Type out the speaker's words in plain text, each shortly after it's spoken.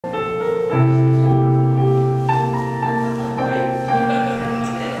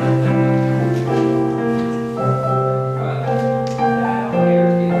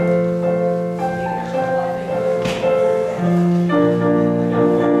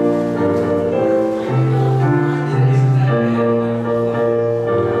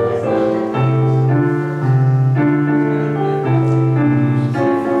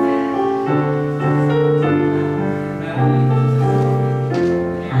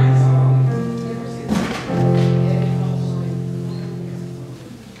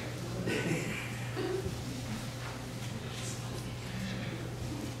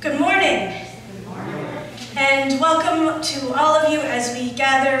to all of you as we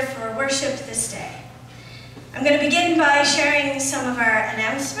gather for worship this day. I'm going to begin by sharing some of our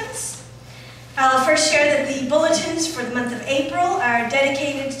announcements. I'll first share that the bulletins for the month of April are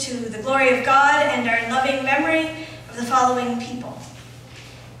dedicated to the glory of God and our loving memory of the following people: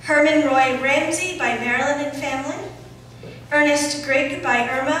 Herman Roy Ramsey by Marilyn and family, Ernest Grigg by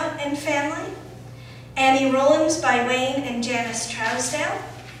Irma and family, Annie Rollins by Wayne and Janice Trousdale,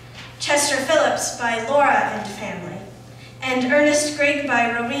 Chester Phillips by Laura and family, and Ernest Grigg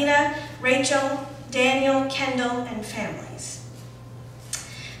by Rowena, Rachel, Daniel, Kendall, and families.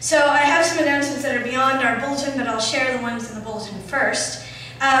 So I have some announcements that are beyond our bulletin, but I'll share the ones in the bulletin first.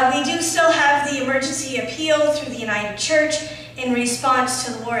 We do still have the emergency appeal through the United Church in response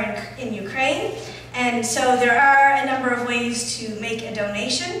to the war in Ukraine, and so there are a number of ways to make a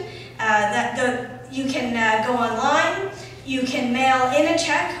donation. You can go online, you can mail in a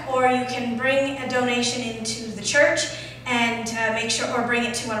check, or you can bring a donation into the church and make sure, or bring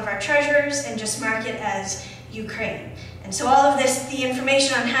it to one of our treasurers and just mark it as Ukraine. And so all of this, the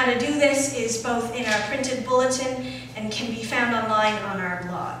information on how to do this is both in our printed bulletin and can be found online on our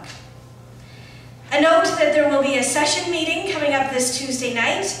blog. A note that there will be a session meeting coming up this Tuesday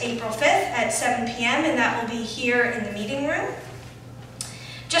night, April 5th at 7 p.m., and that will be here in the meeting room.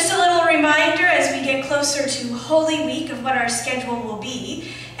 Just a little reminder as we get closer to Holy Week of what our schedule will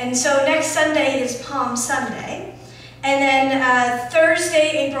be. And so next Sunday is Palm Sunday. And then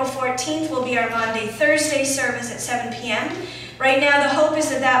Thursday, April 14th, will be our Maundy Thursday service at 7 p.m. Right now, the hope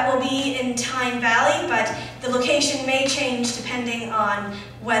is that that will be in Tyne Valley, but the location may change depending on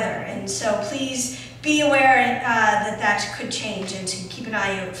weather. And so please be aware that that could change and to keep an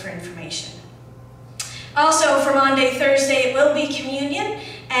eye out for information. Also, for Maundy Thursday, it will be communion.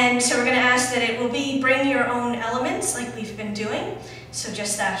 And so we're going to ask that it will be bring your own elements like we've been doing. So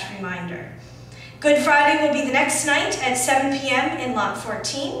just that reminder. Good Friday will be the next night at 7 p.m. in Lot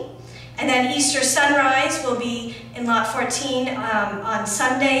 14. And then Easter sunrise will be in Lot 14 on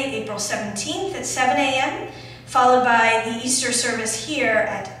Sunday, April 17th at 7 a.m., followed by the Easter service here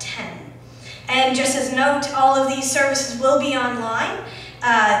at 10. And just as a note, all of these services will be online.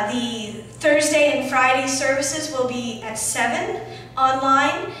 The Thursday and Friday services will be at 7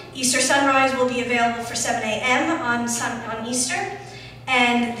 online. Easter sunrise will be available for 7 a.m. on Easter.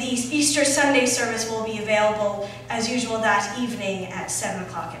 And the Easter Sunday service will be available, as usual, that evening at 7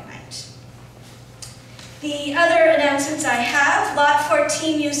 o'clock at night. The other announcements I have: Lot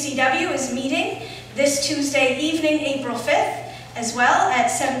 14 UCW is meeting this Tuesday evening, April 5th, as well, at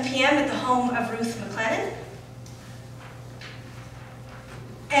 7 p.m. at the home of Ruth McLennan.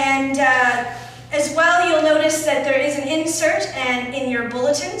 And as well, you'll notice that there is an insert in your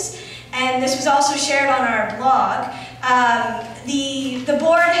bulletins, and this was also shared on our blog. The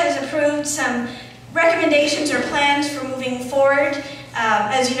board has approved some recommendations or plans for moving forward.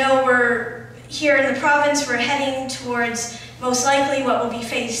 As you know, we're here in the province, we're heading towards most likely what will be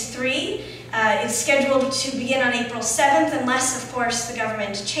phase 3. It's scheduled to begin on April 7th, unless, of course, the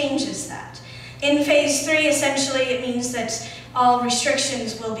government changes that. In phase 3, essentially, it means that all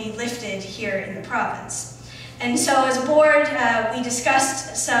restrictions will be lifted here in the province. And so as a board, we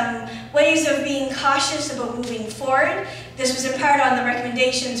discussed some ways of being cautious about moving forward. This was in part on the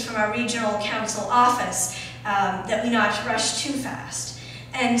recommendations from our regional council office, that we not rush too fast.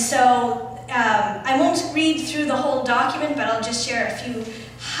 And so I won't read through the whole document, but I'll just share a few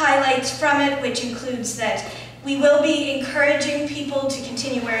highlights from it, which includes that we will be encouraging people to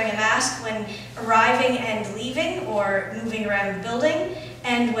continue wearing a mask when arriving and leaving or moving around the building,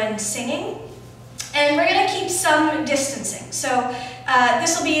 and when singing. And we're going to keep some distancing. So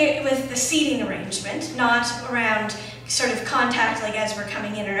this will be with the seating arrangement, not around sort of contact like as we're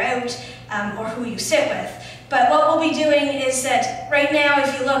coming in or out, or who you sit with. But what we'll be doing is that right now,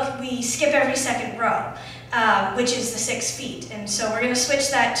 if you look, we skip every second row, which is the 6 feet. And so we're going to switch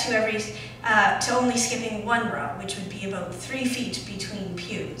that to to only skipping 1 row, which would be about 3 feet between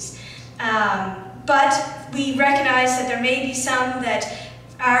pews. But we recognize that there may be some that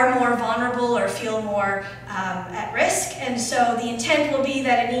are more vulnerable feel more at risk. And so the intent will be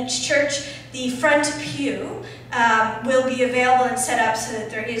that in each church, the front pew will be available and set up so that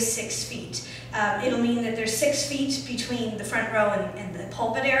there is 6 feet. It'll mean that there's 6 feet between the front row and the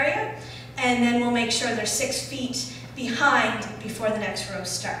pulpit area, and then we'll make sure there's 6 feet behind before the next row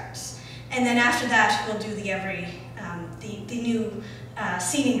starts. And then after that, we'll do the new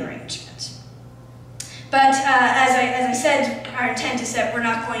seating arrangement. But as I said, our intent is that we're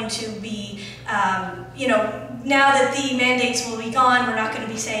not going to be, now that the mandates will be gone, we're not going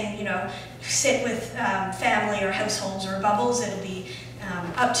to be saying, sit with family or households or bubbles. It'll be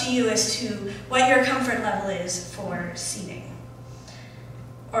up to you as to what your comfort level is for seating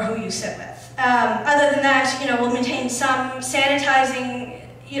or who you sit with. Other than that, we'll maintain some sanitizing.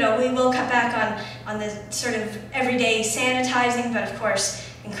 We will cut back on the sort of everyday sanitizing, but of course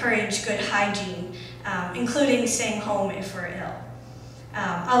encourage good hygiene, including staying home if we're ill.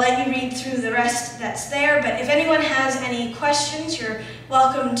 I'll let you read through the rest that's there, but if anyone has any questions, you're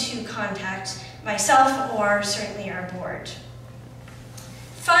welcome to contact myself or certainly our board.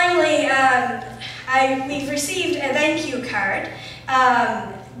 Finally, we've received a thank you card.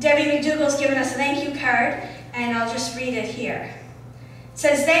 Debbie McDougall's given us a thank you card, and I'll just read it here. It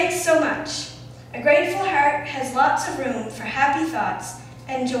says, "Thanks so much. A grateful heart has lots of room for happy thoughts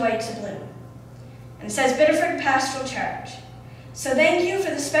and joy to bloom." And it says, "Biddeford Pastoral Charge. So thank you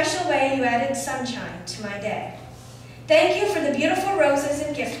for the special way you added sunshine to my day. Thank you for the beautiful roses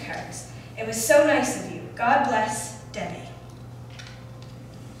and gift cards. It was so nice of you. God bless, Debbie."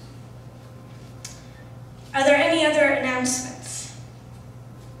 Are there any other announcements?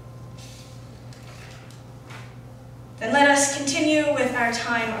 Then let us continue with our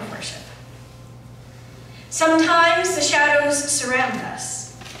time of worship. Sometimes the shadows surround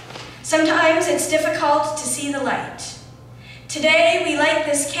us. Sometimes it's difficult to see the light. Today we light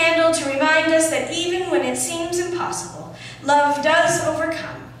this candle to remind us that even when it seems impossible, love does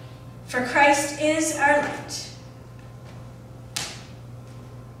overcome, for Christ is our light.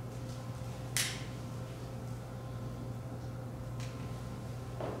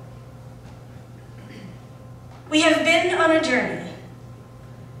 We have been on a journey.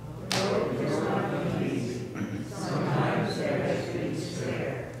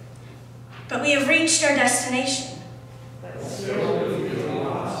 But we have reached our destination.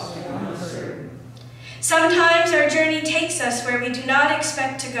 Sometimes our journey takes us where we do not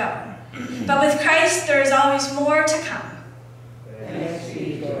expect to go. But with Christ, there is always more to come.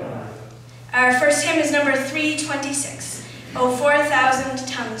 Our first hymn is number 326, "O 4,000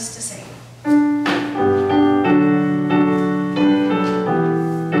 Tongues to Sing."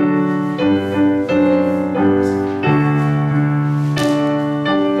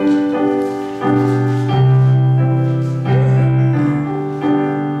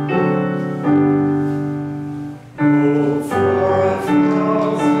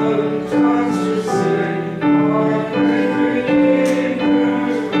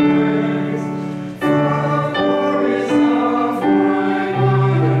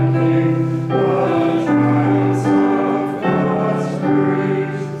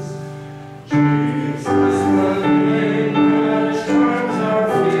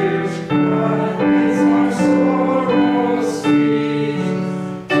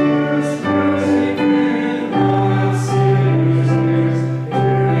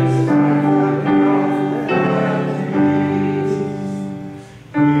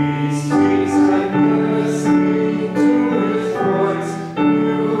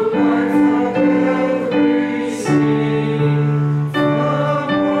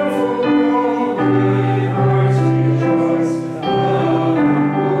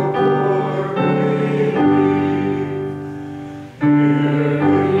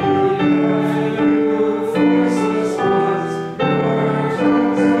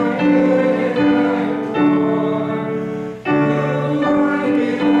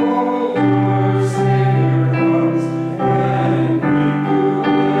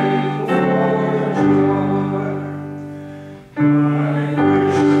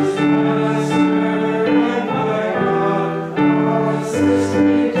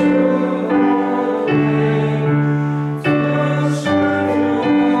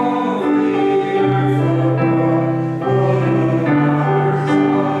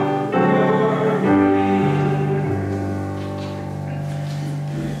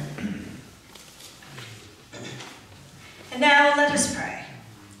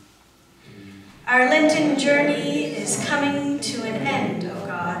 Our Lenten journey is coming to an end, O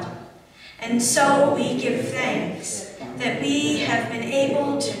God, and so we give thanks that we have been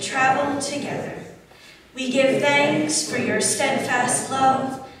able to travel together. We give thanks for your steadfast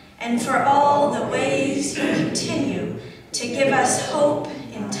love and for all the ways you continue to give us hope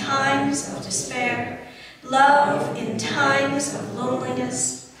in times of despair, love in times of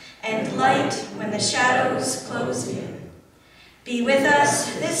loneliness, and light when the shadows close in. Be with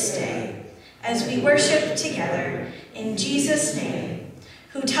us this day as we worship together in Jesus' name,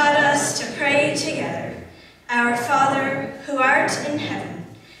 who taught us to pray together. Our Father, who art in heaven,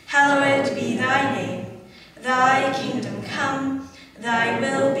 hallowed be thy name. Thy kingdom come, thy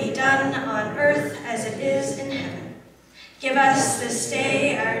will be done on earth as it is in heaven. Give us this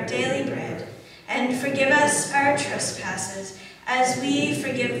day our daily bread, and forgive us our trespasses, as we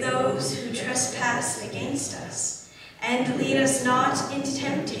forgive those who trespass against us. And lead us not into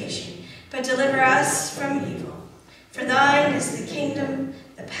temptation, but deliver us from evil. For thine is the kingdom,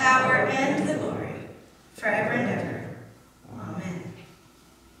 the power, and the glory, forever and ever. Amen.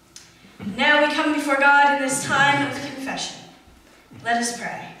 Now we come before God in this time of confession. Let us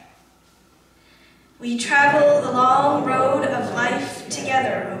pray. We travel the long road of life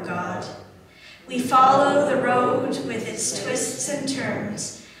together, O God. We follow the road with its twists and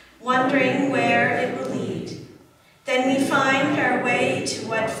turns, wondering where it will lead. Then we find our way to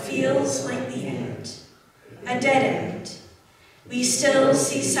what feels like the end, a dead end. We still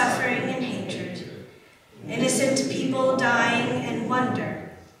see suffering and hatred, innocent people dying, and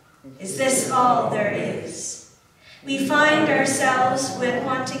wonder, is this all there is? We find ourselves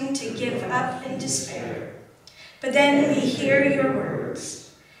wanting to give up in despair. But then we hear your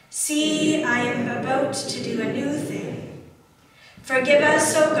words. See, I am about to do a new thing. Forgive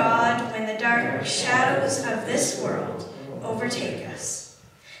us, O God, when the dark shadows of this world overtake us.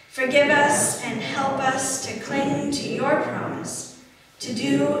 Forgive us and help us to cling to your promise to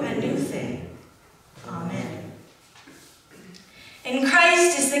do a new thing. Amen. In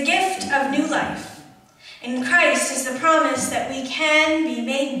Christ is the gift of new life. In Christ is the promise that we can be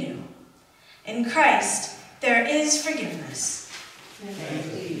made new. In Christ there is forgiveness.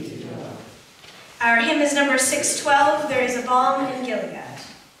 Our hymn is number 612, There is a Balm in Gilead.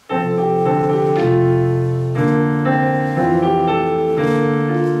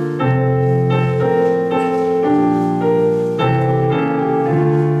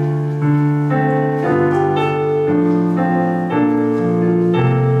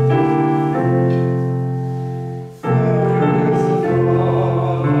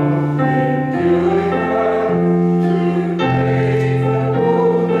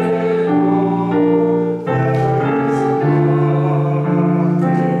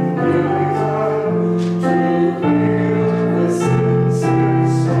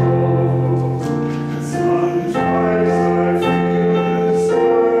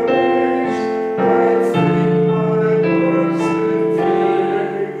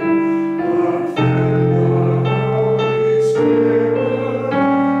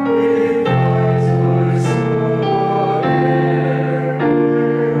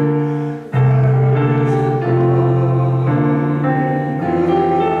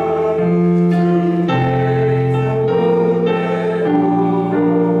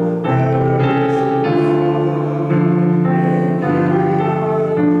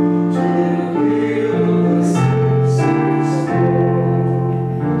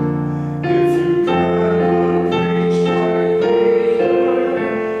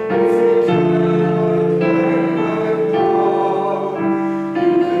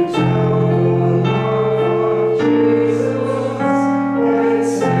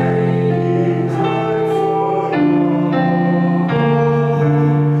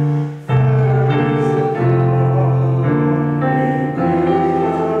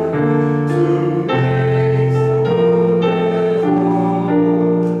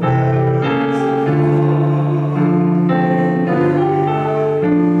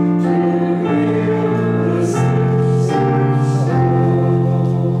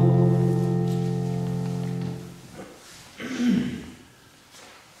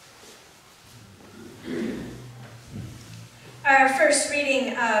 Our first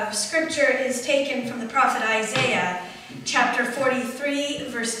reading of Scripture is taken from the prophet Isaiah, chapter 43,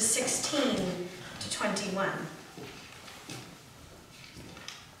 verses 16 to 21.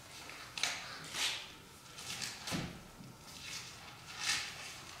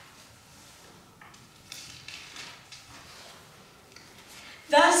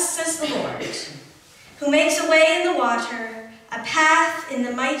 Thus says the Lord, who makes a way in the water, a path in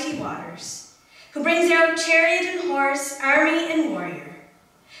the mighty waters, who brings out chariot and horse, army and warrior.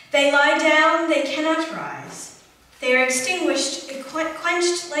 They lie down, they cannot rise. They are extinguished,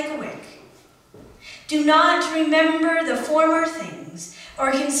 quenched like a wick. Do not remember the former things,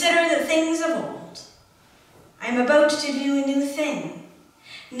 or consider the things of old. I am about to do a new thing.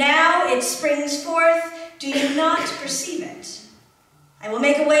 Now it springs forth. Do you not perceive it? I will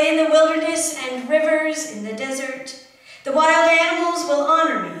make a way in the wilderness and rivers in the desert. The wild animals will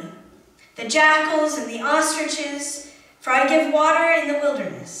honor me, the jackals and the ostriches, for I give water in the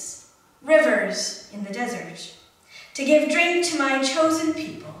wilderness, rivers in the desert, to give drink to my chosen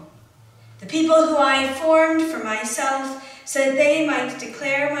people, the people who I formed for myself, so that they might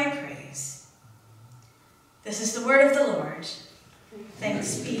declare my praise. This is the word of the Lord.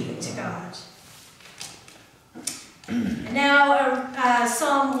 Thanks be to God. And now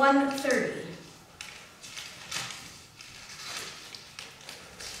Psalm 130.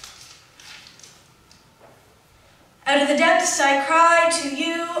 Out of the depths I cry to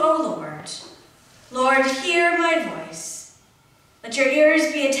you, O Lord. Lord, hear my voice. Let your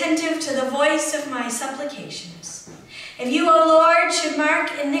ears be attentive to the voice of my supplications. If you, O Lord, should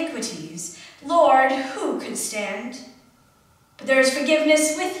mark iniquities, Lord, who could stand? But there is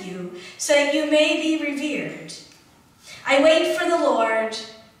forgiveness with you, so that you may be revered. I wait for the Lord.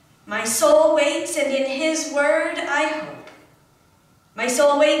 My soul waits, and in his word I hope. My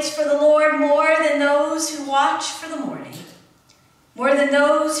soul waits for the Lord more than those who watch for the morning, more than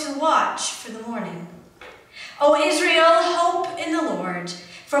those who watch for the morning. O Israel, hope in the Lord,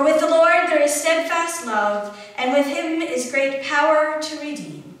 for with the Lord there is steadfast love, and with him is great power to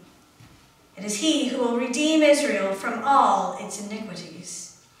redeem. It is he who will redeem Israel from all its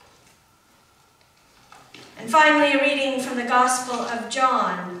iniquities. And finally, a reading from the Gospel of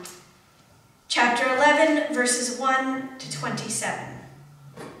John, chapter 11, verses 1 to 27.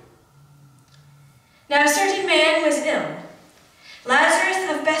 Now a certain man was ill,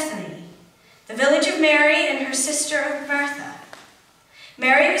 Lazarus of Bethany, the village of Mary and her sister of Martha.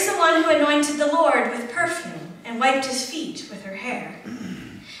 Mary was the one who anointed the Lord with perfume and wiped his feet with her hair.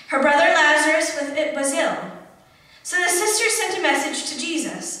 Her brother Lazarus was ill. So the sister sent a message to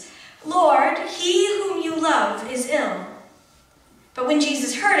Jesus, Lord, he whom you love is ill. But when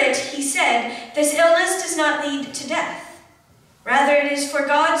Jesus heard it, he said, this illness does not lead to death. Rather, it is for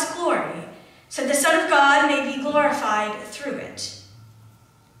God's glory, so the Son of God may be glorified through it.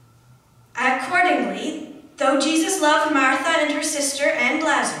 Accordingly, though Jesus loved Martha and her sister and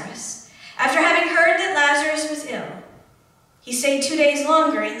Lazarus, after having heard that Lazarus was ill, he stayed 2 days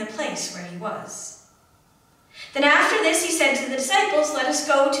longer in the place where he was. Then after this he said to the disciples, let us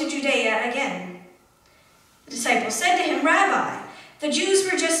go to Judea again. The disciples said to him, Rabbi, the Jews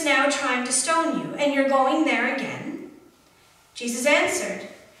were just now trying to stone you, and you're going there again? Jesus answered,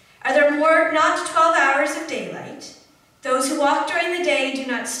 are there not 12 hours of daylight? Those who walk during the day do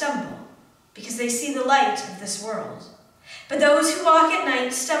not stumble, because they see the light of this world. But those who walk at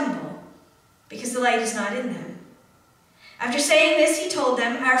night stumble, because the light is not in them. After saying this, he told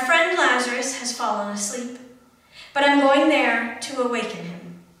them, our friend Lazarus has fallen asleep, but I'm going there to awaken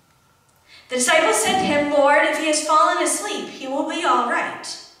him. The disciples said to him, Lord, if he has fallen asleep, he will be all right.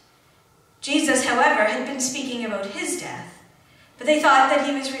 Jesus, however, had been speaking about his death, but they thought that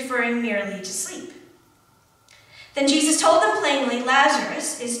he was referring merely to sleep. Then Jesus told them plainly,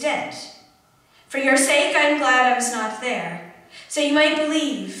 Lazarus is dead. For your sake I am glad I was not there, so you might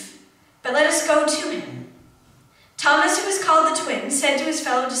believe, but let us go to him. Thomas, who was called the twin, said to his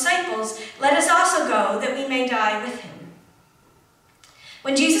fellow disciples, let us also go, that we may die with him.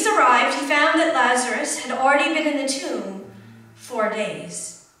 When Jesus arrived, he found that Lazarus had already been in the tomb 4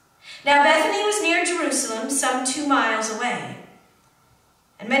 days. Now Bethany was near Jerusalem, some 2 miles away.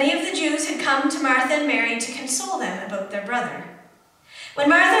 And many of the Jews had come to Martha and Mary to console them about their brother. When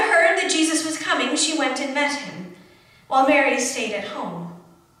Martha heard that Jesus was coming, she went and met him, while Mary stayed at home.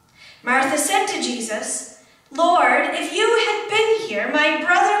 Martha said to Jesus, Lord, if you had been here, my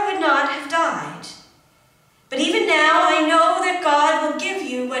brother would not have died. But even now I know that God will give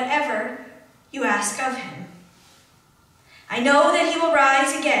you whatever you ask of him. I know that he will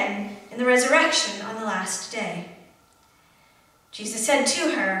rise again in the resurrection on the last day. Jesus said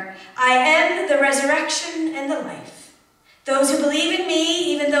to her, I am the resurrection and the life. Those who believe in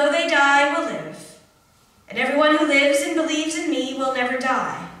me, even though they die, will live. And everyone who lives and believes in me will never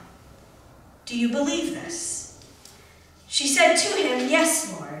die. Do you believe this? She said to him,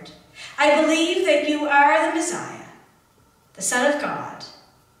 Yes, Lord. I believe that you are the Messiah, the Son of God,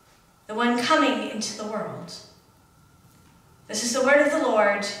 the one coming into the world. This is the word of the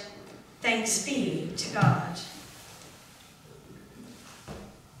Lord. Thanks be to God.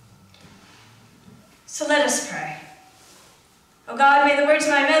 So let us pray. O God, may the words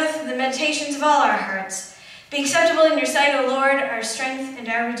of my mouth and the meditations of all our hearts be acceptable in your sight, O Lord, our strength and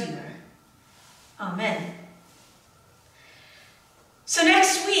our Redeemer. Amen. So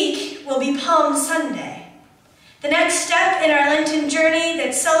next week will be Palm Sunday. The next step in our Lenten journey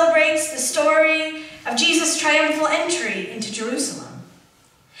that celebrates the story of Jesus' triumphal entry into Jerusalem,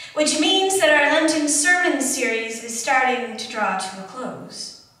 which means that our Lenten sermon series is starting to draw to a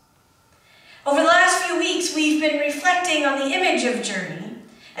close. Over the last few weeks, we've been reflecting on the image of journey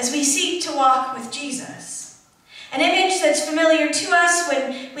as we seek to walk with Jesus, an image that's familiar to us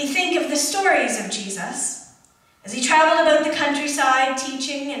when we think of the stories of Jesus, as he traveled about the countryside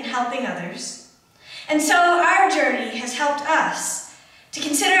teaching and helping others. And so our journey has helped us to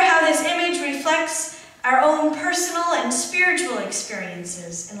consider how this image reflects our own personal and spiritual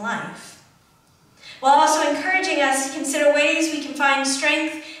experiences in life, while also encouraging us to consider ways we can find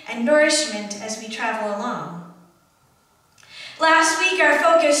strength and nourishment as we travel along. Last week, our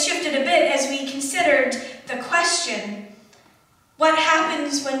focus shifted a bit as we considered the question, what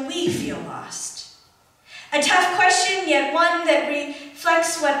happens when we feel lost? A tough question, yet one that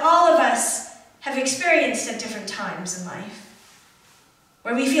reflects what all of us have experienced at different times in life,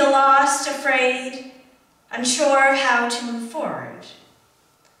 where we feel lost, afraid, unsure of how to move forward.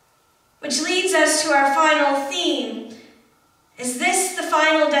 Which leads us to our final theme. Is this the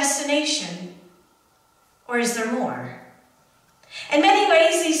final destination, or is there more? In many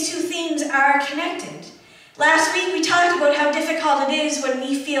ways, these two themes are connected. Last week, we talked about how difficult it is when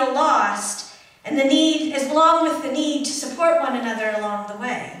we feel lost, and the need, along with the need to support one another along the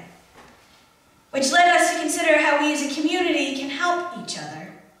way, which led us to consider how we as a community can help each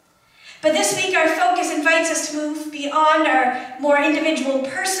other. But this week, our focus invites us to move beyond our more individual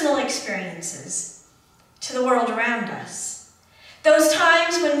personal experiences to the world around us. Those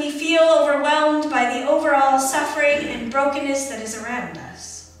times when we feel overwhelmed by the overall suffering and brokenness that is around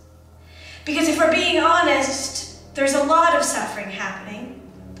us. Because if we're being honest, there's a lot of suffering happening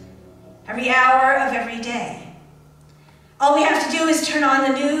every hour of every day. All we have to do is turn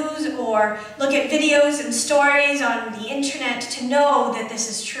on the news or look at videos and stories on the internet to know that this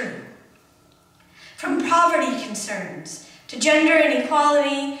is true. From poverty concerns to gender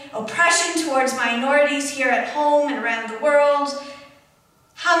inequality, oppression towards minorities here at home and around the world,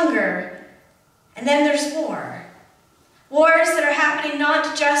 hunger, and then there's war. Wars that are happening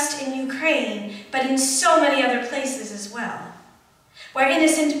not just in Ukraine, but in so many other places as well, where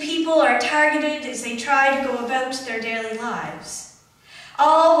innocent people are targeted as they try to go about their daily lives,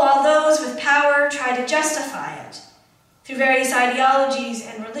 all while those with power try to justify it through various ideologies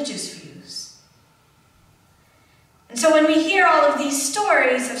and religious views. And so when we hear all of these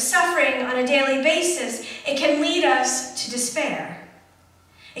stories of suffering on a daily basis, it can lead us to despair.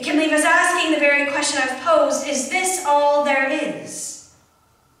 It can leave us asking the very question I've posed, is this all there is?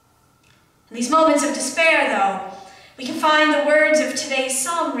 In these moments of despair, though, we can find the words of today's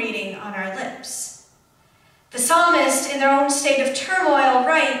psalm reading on our lips. The psalmist, in their own state of turmoil,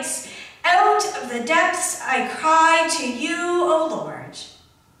 writes, "Out of the depths I cry to you, O Lord.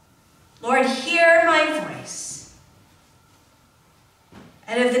 Lord, hear my voice."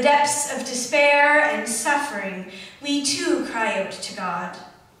 Out of the depths of despair and suffering, we too cry out to God.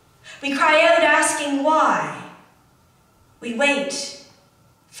 We cry out asking why. We wait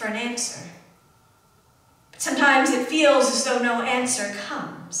for an answer. Sometimes it feels as though no answer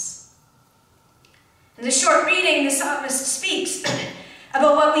comes. In the short reading, the psalmist speaks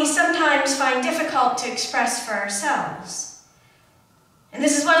about what we sometimes find difficult to express for ourselves. And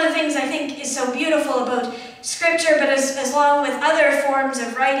this is one of the things I think is so beautiful about Scripture, but as along with other forms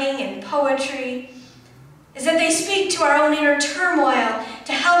of writing and poetry, is that they speak to our own inner turmoil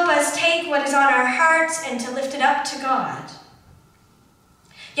to help us take what is on our hearts and to lift it up to God.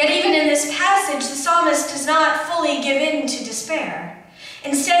 Yet even in this passage, the psalmist does not fully give in to despair.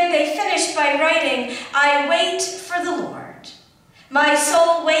 Instead, they finish by writing, "I wait for the Lord. My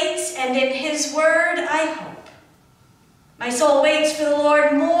soul waits, and in his word I hope. My soul waits for the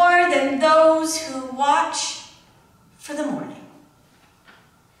Lord more than those who watch for the morning."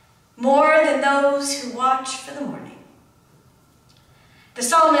 More than those who watch for the morning. The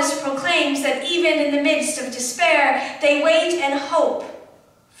psalmist proclaims that even in the midst of despair, they wait and hope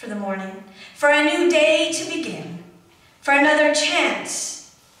for the morning, for a new day to begin, for another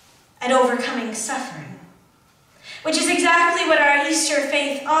chance at overcoming suffering, which is exactly what our Easter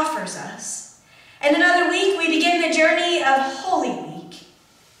faith offers us. And another week, we begin the journey of Holy Week,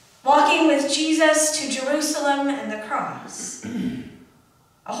 walking with Jesus to Jerusalem and the cross.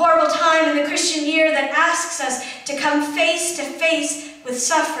 A horrible time in the Christian year that asks us to come face to face with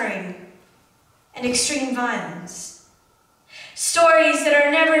suffering and extreme violence. Stories that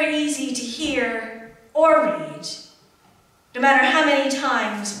are never easy to hear or read, no matter how many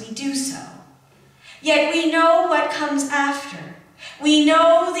times we do so. Yet we know what comes after. We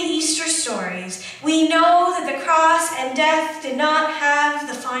know the Easter stories, We know that the cross and death did not have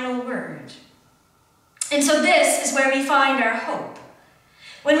the final word. And so this is where we find our hope.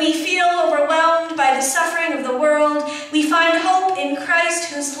 When we feel overwhelmed by the suffering of the world, we find hope in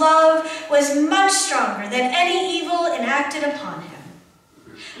Christ, whose love was much stronger than any evil enacted upon him.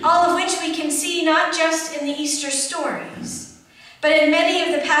 All of which we can see not just in the Easter stories, but in many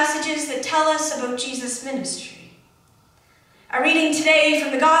of the passages that tell us about Jesus' ministry. Our reading today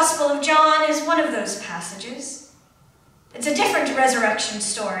from the Gospel of John is one of those passages. It's a different resurrection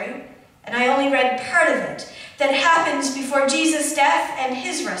story, and I only read part of it, that happens before Jesus' death and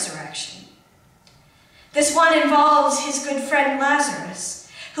his resurrection. This one involves his good friend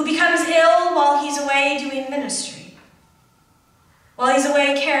Lazarus, who becomes ill while he's away doing ministry, while he's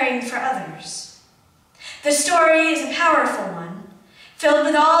away caring for others. The story is a powerful one, filled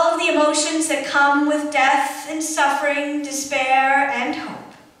with all of the emotions that come with death and suffering, despair, and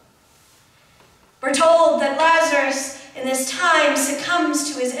hope. We're told that Lazarus in this time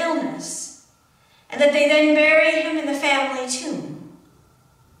succumbs to his illness, and that they then bury him in the family tomb.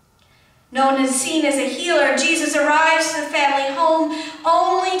 Known as seen as a healer, Jesus arrives to the family home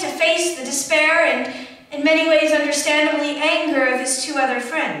only to face the despair and, in many ways, understandably, anger of his two other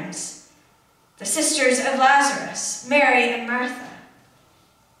friends, the sisters of Lazarus, Mary and Martha.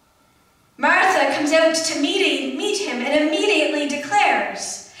 Martha comes out to meet him and immediately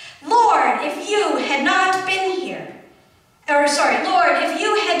declares, Lord, if you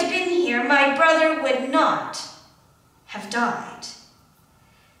had been here, my brother would not have died.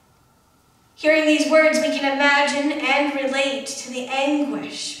 Hearing these words, we can imagine and relate to the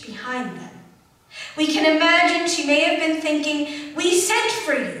anguish behind them. We can imagine she may have been thinking, we sent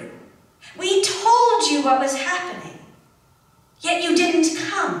for you. We told you what was happening, yet you didn't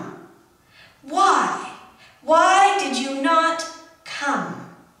come. Why? Why did you not come?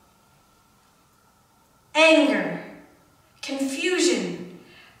 Anger, confusion,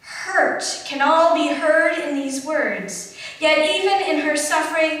 hurt can all be heard in these words. Yet even in her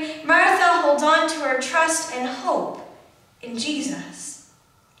suffering, Martha holds on to her trust and hope in Jesus.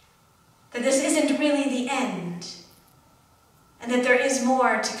 That this isn't really the end, and that there is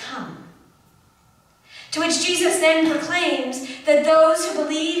more to come. To which Jesus then proclaims that those who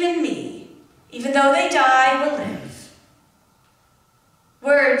believe in me, even though they die, will live.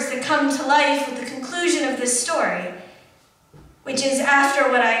 Words that come to life with the conclusion of this story, which is after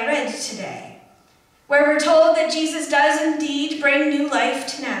what I read today, where we're told that Jesus does indeed bring new life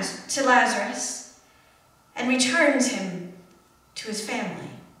to Lazarus and returns him to his family.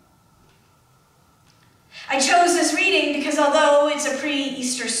 I chose this reading because although it's a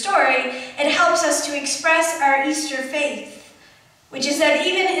pre-Easter story, it helps us to express our Easter faith, which is that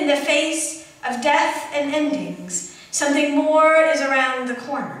even in the face of death and endings, something more is around the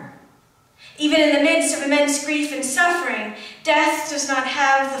corner. Even in the midst of immense grief and suffering, death does not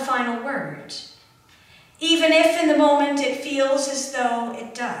have the final word, even if in the moment it feels as though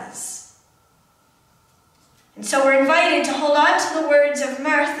it does. And so we're invited to hold on to the words of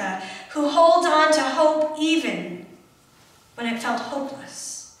Martha, who holds on to hope even when it felt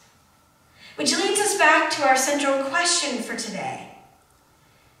hopeless. Which leads us back to our central question for today.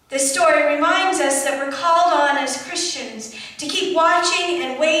 This story reminds us that we're called on as Christians to keep watching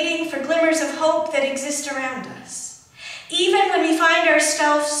and waiting for glimmers of hope that exist around us, even when we find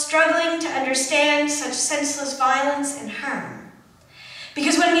ourselves struggling to understand such senseless violence and harm.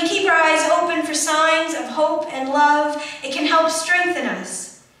 Because when we keep our eyes open for signs of hope and love, it can help strengthen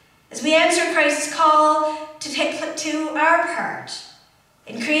us as we answer Christ's call to our part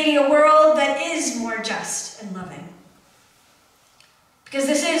in creating a world that is more just and loving. Because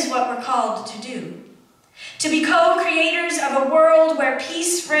this is what we're called to do. To be co-creators of a world where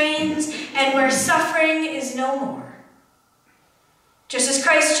peace reigns and where suffering is no more. Just as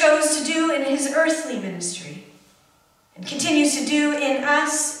Christ chose to do in his earthly ministry and continues to do in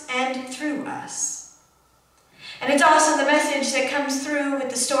us and through us. And it's also the message that comes through with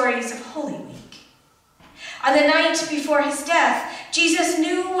the stories of Holy Week. On the night before his death, Jesus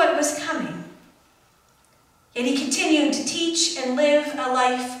knew what was coming. Yet he continued to teach and live a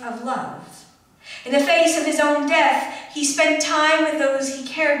life of love. In the face of his own death, he spent time with those he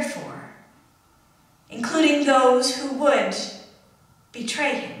cared for, including those who would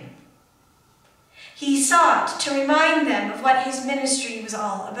betray him. He sought to remind them of what his ministry was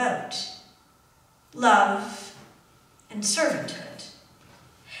all about: love and servanthood.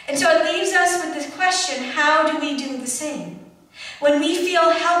 And so it leaves us with this question: how do we do the same? When we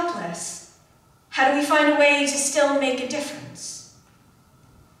feel helpless, how do we find a way to still make a difference?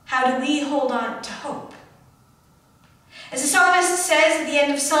 How do we hold on to hope? As the psalmist says at the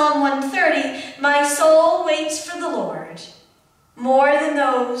end of Psalm 130, "My soul waits for the Lord, more than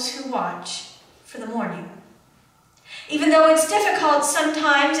those who watch for the morning." Even though it's difficult,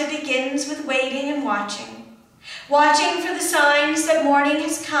 sometimes it begins with waiting and watching. Watching for the signs that morning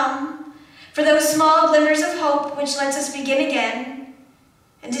has come, for those small glimmers of hope which lets us begin again,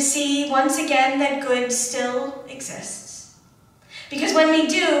 and to see once again that good still exists. Because when we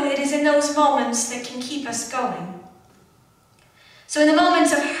do, it is in those moments that can keep us going. So in the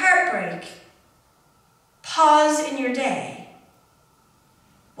moments of heartbreak, pause in your day.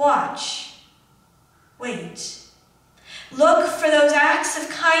 Watch. Wait. Look for those acts of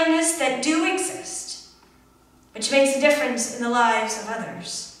kindness that do exist, which makes a difference in the lives of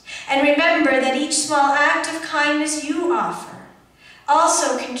others. And remember that each small act of kindness you offer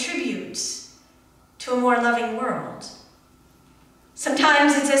also contributes to a more loving world.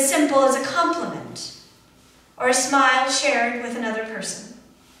 Sometimes it's as simple as a compliment, or a smile shared with another person,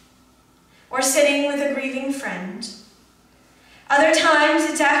 or sitting with a grieving friend. Other times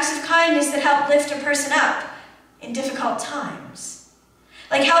it's acts of kindness that help lift a person up in difficult times,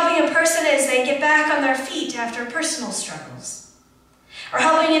 like helping a person as they get back on their feet after personal struggles, or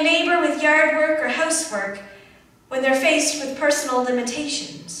helping a neighbor with yard work or housework when they're faced with personal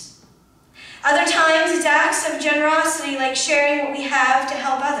limitations. Other times it's acts of generosity, like sharing what we have to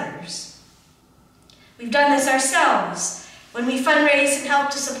help others. We've done this ourselves when we fundraise and help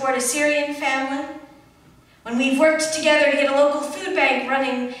to support a Syrian family, when we've worked together to get a local food bank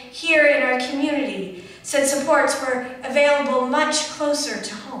running here in our community, so that supports were available much closer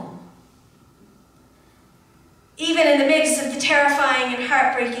to home. Even in the midst of the terrifying and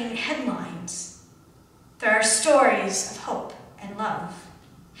heartbreaking headlines, there are stories of hope and love.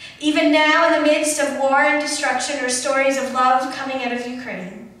 Even now, in the midst of war and destruction, are stories of love coming out of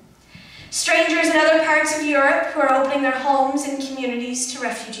Ukraine. Strangers in other parts of Europe who are opening their homes and communities to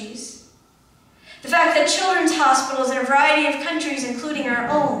refugees. The fact that children's hospitals in a variety of countries, including our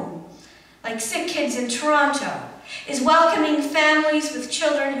own, like Sick Kids in Toronto, is welcoming families with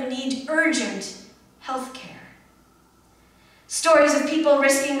children who need urgent health care. Stories of people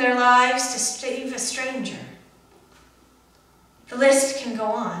risking their lives to save a stranger. The list can go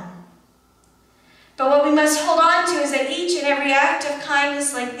on. But what we must hold on to is that each and every act of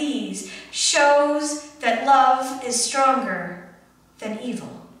kindness like these shows that love is stronger than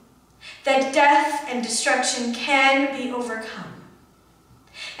evil, that death and destruction can be overcome.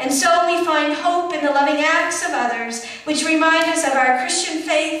 And so we find hope in the loving acts of others, which remind us of our Christian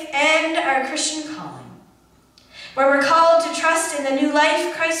faith and our Christian calling, where we're called to trust in the new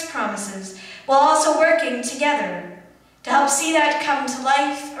life Christ promises, while also working together to help see that come to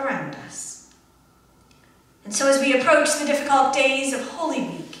life around us. And so as we approach the difficult days of Holy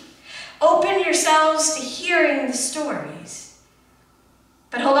Week, open yourselves to hearing the stories,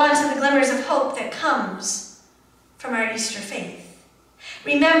 but hold on to the glimmers of hope that comes from our Easter faith.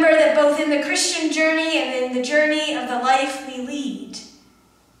 Remember that both in the Christian journey and in the journey of the life we lead,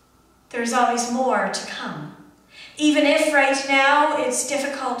 there is always more to come, even if right now it's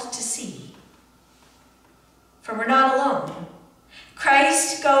difficult to see. For we're not alone.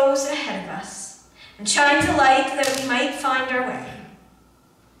 Christ goes ahead of us and shines a light that we might find our way.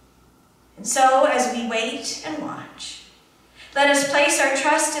 And so, as we wait and watch, let us place our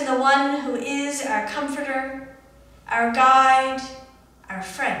trust in the one who is our comforter, our guide, our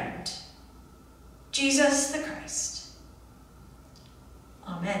friend, Jesus the Christ.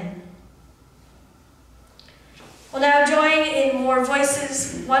 Amen. We'll now join in More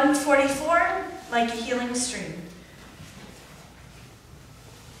Voices 144, Like a Healing Stream.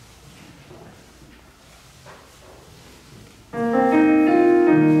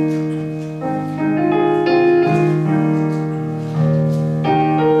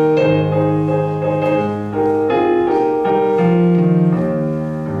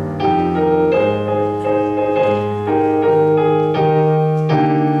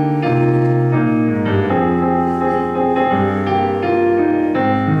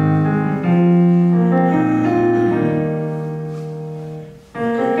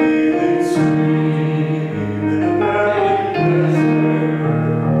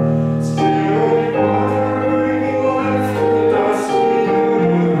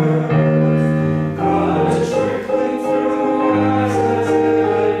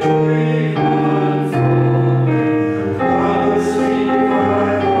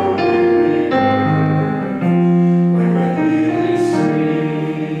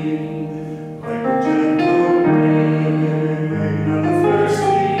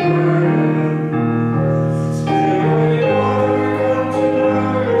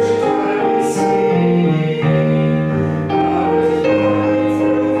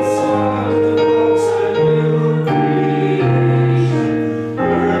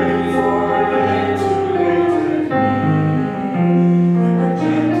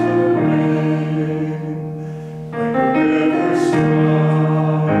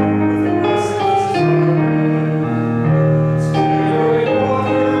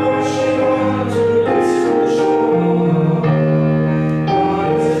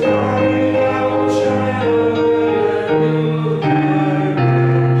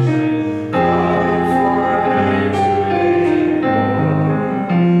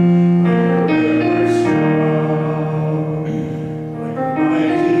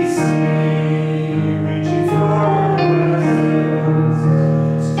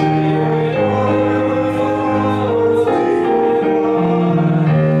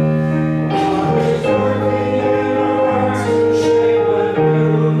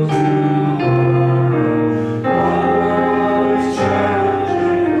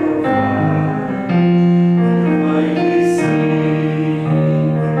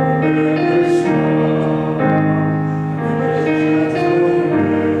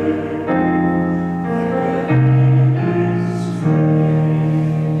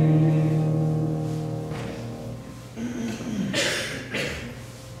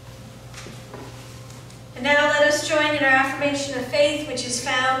 join in our affirmation of faith, which is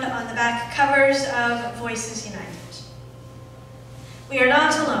found on the back covers of Voices United. We are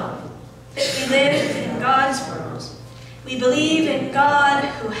not alone. We live in God's world. We believe in God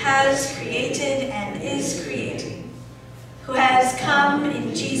who has created and is creating, who has come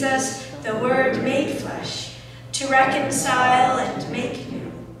in Jesus, the Word made flesh, to reconcile and make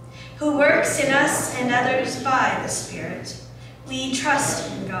new, who works in us and others by the Spirit. We trust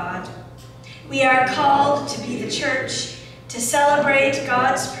in God. We are called to be the church, to celebrate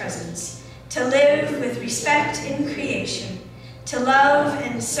God's presence, to live with respect in creation, to love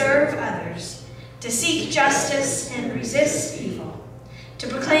and serve others, to seek justice and resist evil, to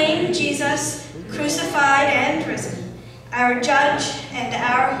proclaim Jesus, crucified and risen, our judge and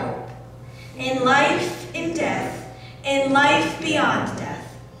our hope, in life, in death, in life beyond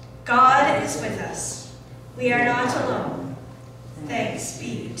death. God is with us. We are not alone. Thanks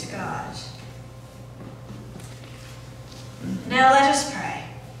be to God. Now let us pray.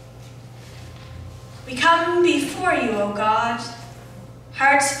 We come before you, O God,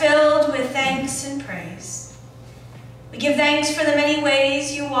 hearts filled with thanks and praise. We give thanks for the many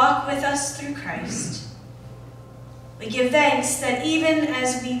ways you walk with us through Christ. We give thanks that even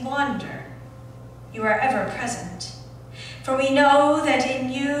as we wander, you are ever present. For we know that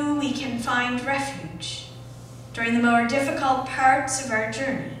in you we can find refuge during the more difficult parts of our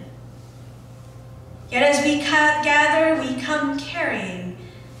journey. Yet as we gather, we come carrying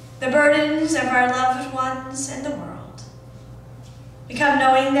the burdens of our loved ones and the world. We come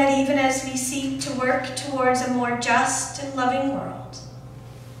knowing that even as we seek to work towards a more just and loving world,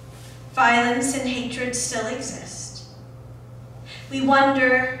 violence and hatred still exist. We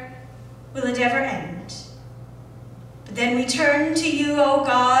wonder, will it ever end? But then we turn to you, O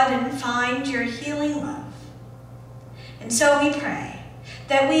God, and find your healing love. And so we pray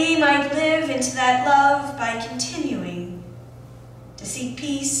that we might live into that love by continuing to seek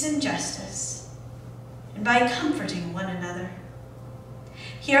peace and justice, and by comforting one another.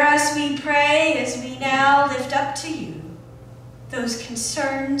 Hear us, we pray, as we now lift up to you those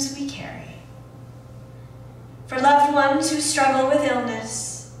concerns we carry. For loved ones who struggle with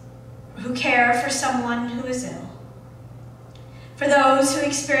illness, or who care for someone who is ill. For those who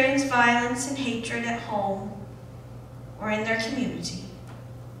experience violence and hatred at home or in their community.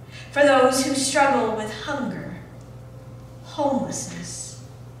 For those who struggle with hunger, homelessness,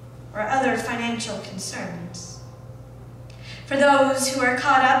 or other financial concerns. For those who are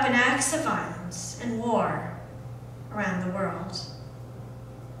caught up in acts of violence and war around the world.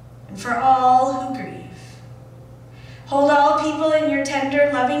 And for all who grieve. Hold all people in your tender,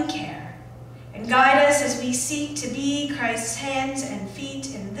 loving care, and guide us as we seek to be Christ's hands and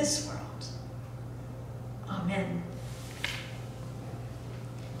feet in this world. Amen.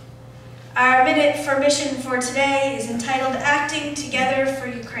 Our minute for mission for today is entitled Acting Together for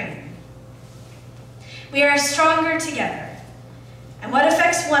Ukraine. We are stronger together, and what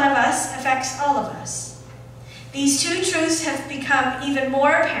affects one of us affects all of us. These two truths have become even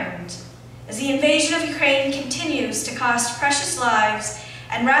more apparent as the invasion of Ukraine continues to cost precious lives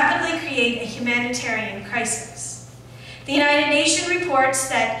and rapidly create a humanitarian crisis. The United Nations reports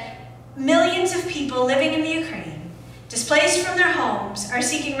that millions of people living in the Ukraine, displaced from their homes, are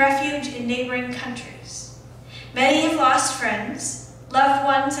seeking refuge in neighboring countries. Many have lost friends, loved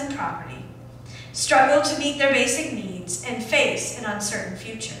ones, and property, struggle to meet their basic needs, and face an uncertain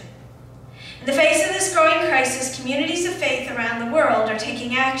future. In the face of this growing crisis, communities of faith around the world are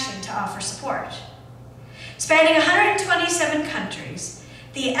taking action to offer support. Spanning 127 countries,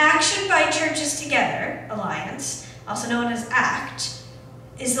 the Action by Churches Together Alliance, also known as ACT,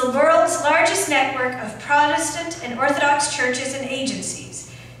 is the world's largest network of Protestant and Orthodox churches and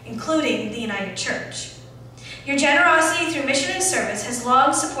agencies, including the United Church. Your generosity through mission and service has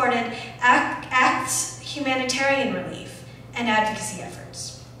long supported ACT's humanitarian relief and advocacy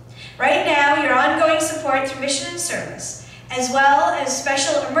efforts. Right now, your ongoing support through mission and service, as well as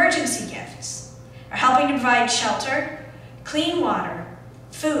special emergency gifts, are helping to provide shelter, clean water,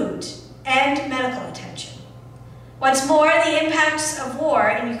 food, and medical attention. What's more, the impacts of war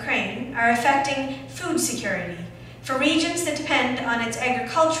in Ukraine are affecting food security for regions that depend on its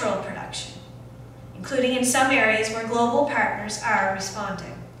agricultural production, including in some areas where global partners are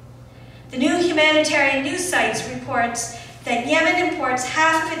responding. The new humanitarian news sites reports that Yemen imports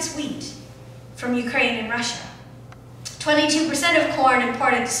half of its wheat from Ukraine and Russia. 22% of corn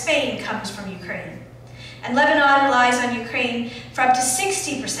imported to Spain comes from Ukraine, and Lebanon relies on Ukraine for up to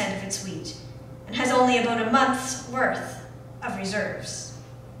 60% of its wheat, and has only about a month's worth of reserves.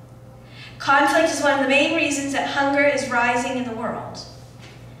 Conflict is one of the main reasons that hunger is rising in the world.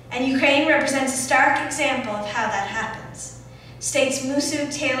 and Ukraine represents a stark example of how that happens, states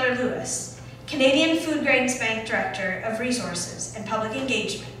Musu Taylor-Lewis, Canadian Food Grains Bank Director of Resources and Public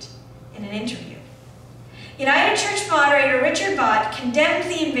Engagement, in an interview. United Church moderator Richard Bott condemned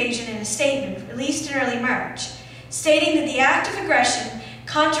the invasion in a statement released in early March, stating that the act of aggression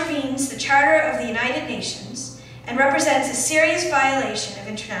contravenes the Charter of the United Nations and represents a serious violation of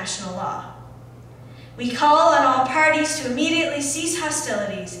international law. We call on all parties to immediately cease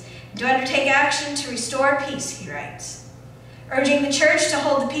hostilities and to undertake action to restore peace, he writes, urging the Church to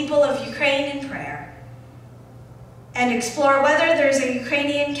hold the people of Ukraine in prayer and explore whether there is a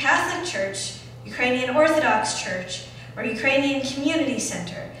Ukrainian Catholic Church, Ukrainian Orthodox Church, or Ukrainian Community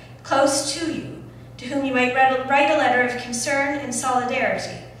Center close to you, to whom you might write a letter of concern and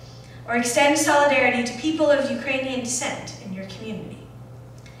solidarity, or extend solidarity to people of Ukrainian descent in your community.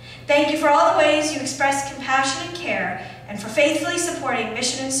 Thank you for all the ways you express compassion and care, and for faithfully supporting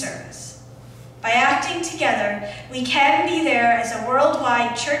mission and service. By acting together, we can be there as a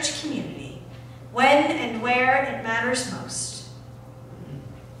worldwide church community, when and where it matters most.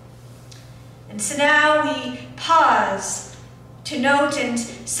 And so now we pause to note and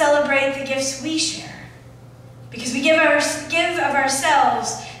celebrate the gifts we share, because we give of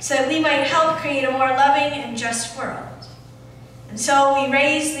ourselves so that we might help create a more loving and just world. And so we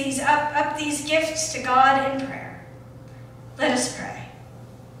raise up these gifts to God in prayer. Let us pray.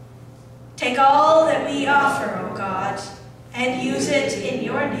 Take all that we offer, O God, and use it in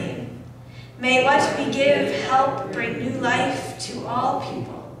your name. May what we give help bring new life to all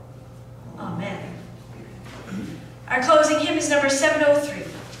people. Amen. Our closing hymn is number 703.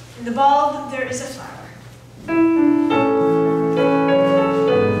 In the bulb there is a flower.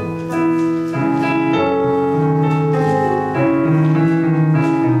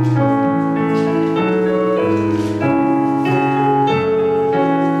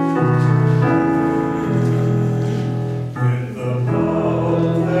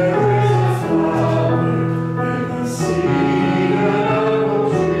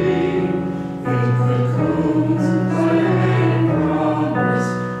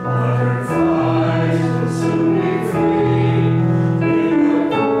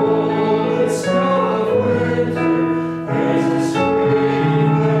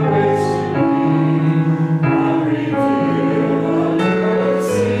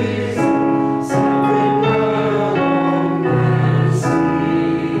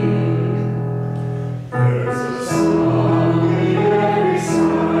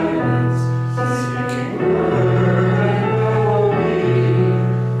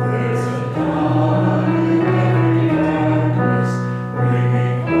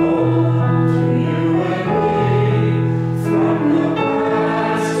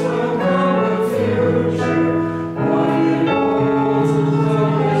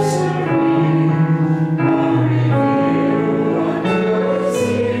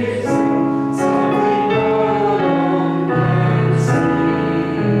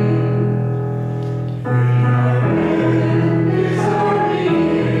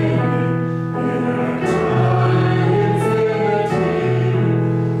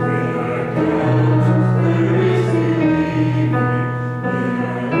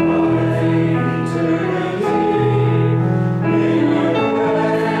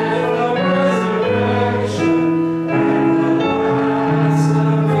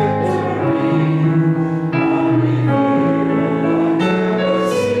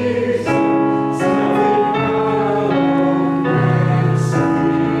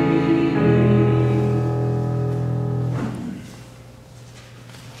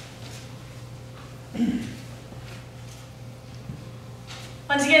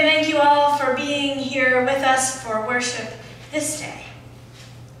 Once again, thank you all for being here with us for worship this day.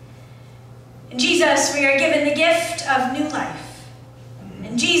 In Jesus, we are given the gift of new life.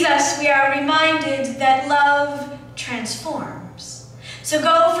 In Jesus, we are reminded that love transforms. So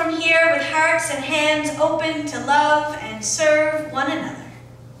go from here with hearts and hands open to love and serve one another.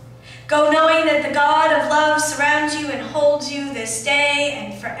 Go knowing that the God of love surrounds you and holds you this day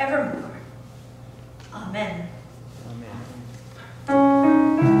and forevermore. Amen.